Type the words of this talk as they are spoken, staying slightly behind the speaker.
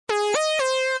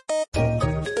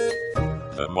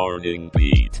Morning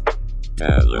Beat,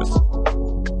 Dallas.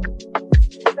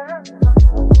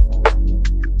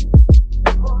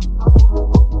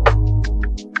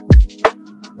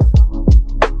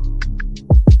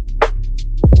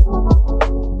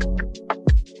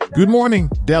 Good morning,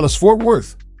 Dallas-Fort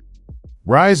Worth.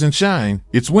 Rise and shine.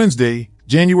 It's Wednesday,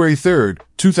 January 3rd,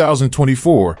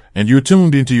 2024, and you're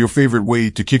tuned into your favorite way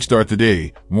to kickstart the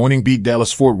day, Morning Beat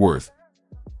Dallas-Fort Worth.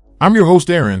 I'm your host,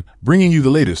 Aaron, bringing you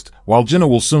the latest, while Jenna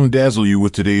will soon dazzle you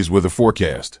with today's weather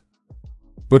forecast.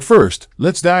 But first,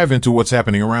 let's dive into what's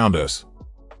happening around us.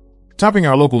 Topping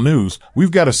our local news, we've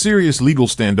got a serious legal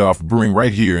standoff brewing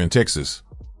right here in Texas.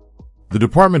 The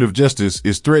Department of Justice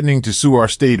is threatening to sue our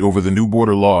state over the new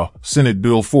border law, Senate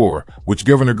Bill 4, which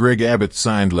Governor Greg Abbott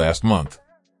signed last month.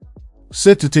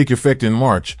 Set to take effect in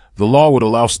March, the law would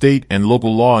allow state and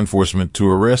local law enforcement to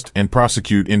arrest and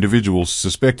prosecute individuals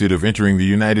suspected of entering the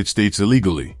United States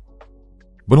illegally.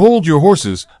 But hold your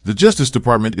horses, the Justice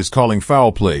Department is calling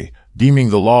foul play, deeming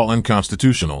the law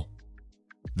unconstitutional.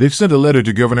 They've sent a letter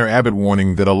to Governor Abbott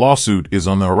warning that a lawsuit is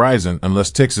on the horizon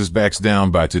unless Texas backs down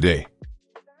by today.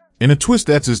 In a twist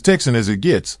that's as Texan as it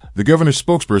gets, the governor's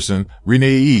spokesperson,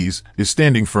 Renee Ease, is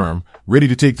standing firm, ready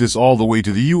to take this all the way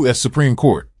to the U.S. Supreme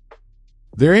Court.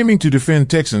 They're aiming to defend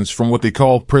Texans from what they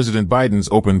call President Biden's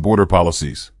open border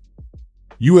policies.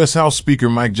 U.S. House Speaker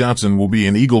Mike Johnson will be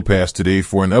in Eagle Pass today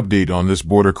for an update on this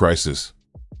border crisis.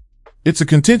 It's a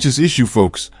contentious issue,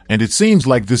 folks, and it seems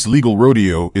like this legal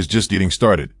rodeo is just getting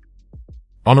started.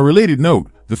 On a related note,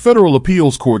 the Federal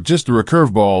Appeals Court just threw a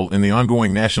curveball in the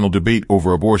ongoing national debate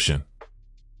over abortion.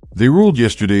 They ruled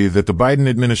yesterday that the Biden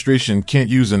administration can't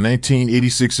use a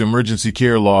 1986 emergency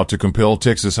care law to compel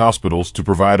Texas hospitals to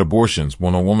provide abortions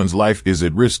when a woman's life is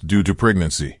at risk due to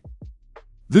pregnancy.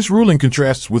 This ruling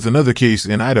contrasts with another case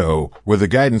in Idaho, where the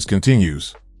guidance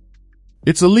continues.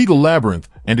 It's a legal labyrinth,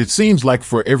 and it seems like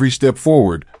for every step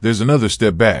forward, there's another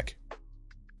step back.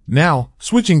 Now,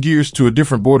 switching gears to a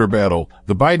different border battle,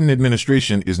 the Biden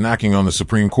administration is knocking on the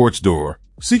Supreme Court's door,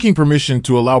 seeking permission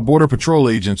to allow Border Patrol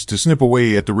agents to snip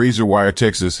away at the razor wire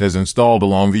Texas has installed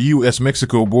along the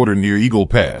U.S.-Mexico border near Eagle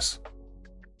Pass.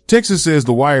 Texas says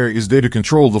the wire is there to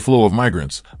control the flow of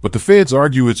migrants, but the feds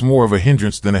argue it's more of a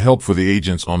hindrance than a help for the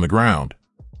agents on the ground.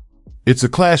 It's a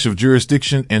clash of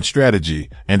jurisdiction and strategy,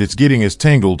 and it's getting as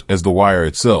tangled as the wire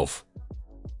itself.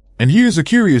 And here's a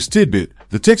curious tidbit: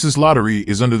 the Texas lottery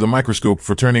is under the microscope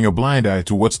for turning a blind eye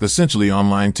to what's essentially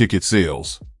online ticket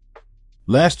sales.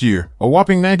 Last year, a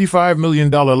whopping $95 million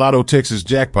Lotto Texas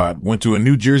jackpot went to a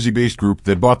New Jersey-based group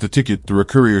that bought the ticket through a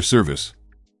courier service.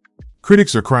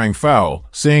 Critics are crying foul,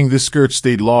 saying this skirts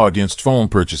state law against phone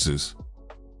purchases.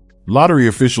 Lottery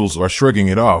officials are shrugging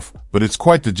it off, but it's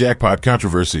quite the jackpot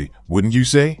controversy, wouldn't you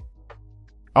say?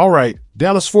 All right,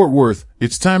 Dallas-Fort Worth,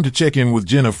 it's time to check in with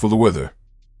Jenna for the weather.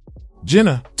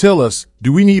 Jenna, tell us,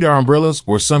 do we need our umbrellas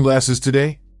or sunglasses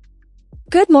today?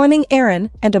 Good morning, Aaron,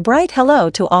 and a bright hello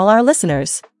to all our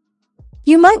listeners.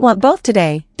 You might want both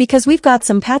today, because we've got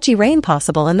some patchy rain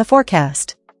possible in the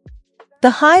forecast. The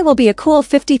high will be a cool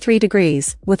 53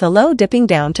 degrees, with a low dipping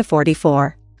down to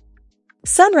 44.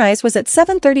 Sunrise was at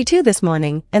 7:32 this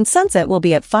morning, and sunset will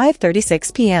be at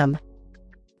 5:36 p.m.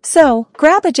 So,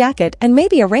 grab a jacket and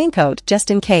maybe a raincoat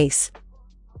just in case.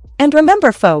 And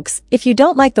remember, folks, if you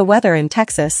don't like the weather in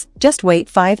Texas, just wait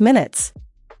 5 minutes.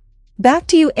 Back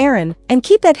to you, Aaron, and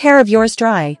keep that hair of yours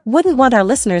dry. Wouldn't want our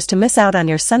listeners to miss out on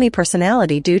your sunny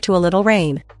personality due to a little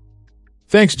rain.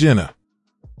 Thanks, Jenna.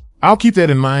 I'll keep that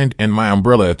in mind and my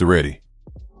umbrella at the ready.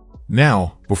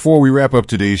 Now, before we wrap up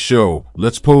today's show,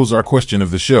 let's pose our question of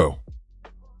the show.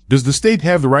 Does the state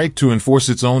have the right to enforce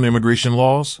its own immigration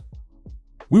laws?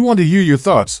 We want to hear your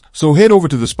thoughts, so head over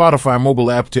to the Spotify mobile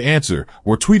app to answer,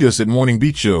 or tweet us at Morning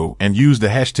Beat Show and use the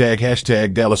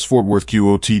hashtag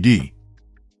DallasFortWorthQOTD.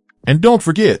 And don't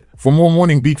forget, for more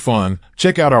Morning Beat fun,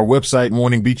 check out our website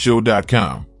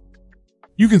morningbeatshow.com.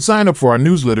 You can sign up for our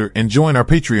newsletter and join our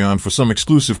Patreon for some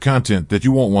exclusive content that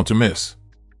you won't want to miss.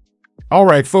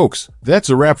 Alright folks, that's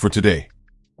a wrap for today.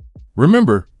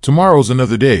 Remember, tomorrow's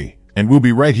another day, and we'll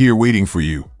be right here waiting for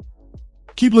you.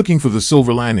 Keep looking for the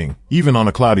silver lining, even on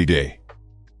a cloudy day.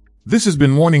 This has been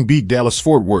Morning Beat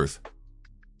Dallas-Fort Worth.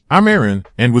 I'm Aaron,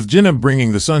 and with Jenna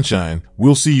bringing the sunshine,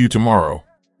 we'll see you tomorrow.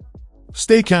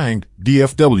 Stay kind,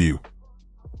 DFW.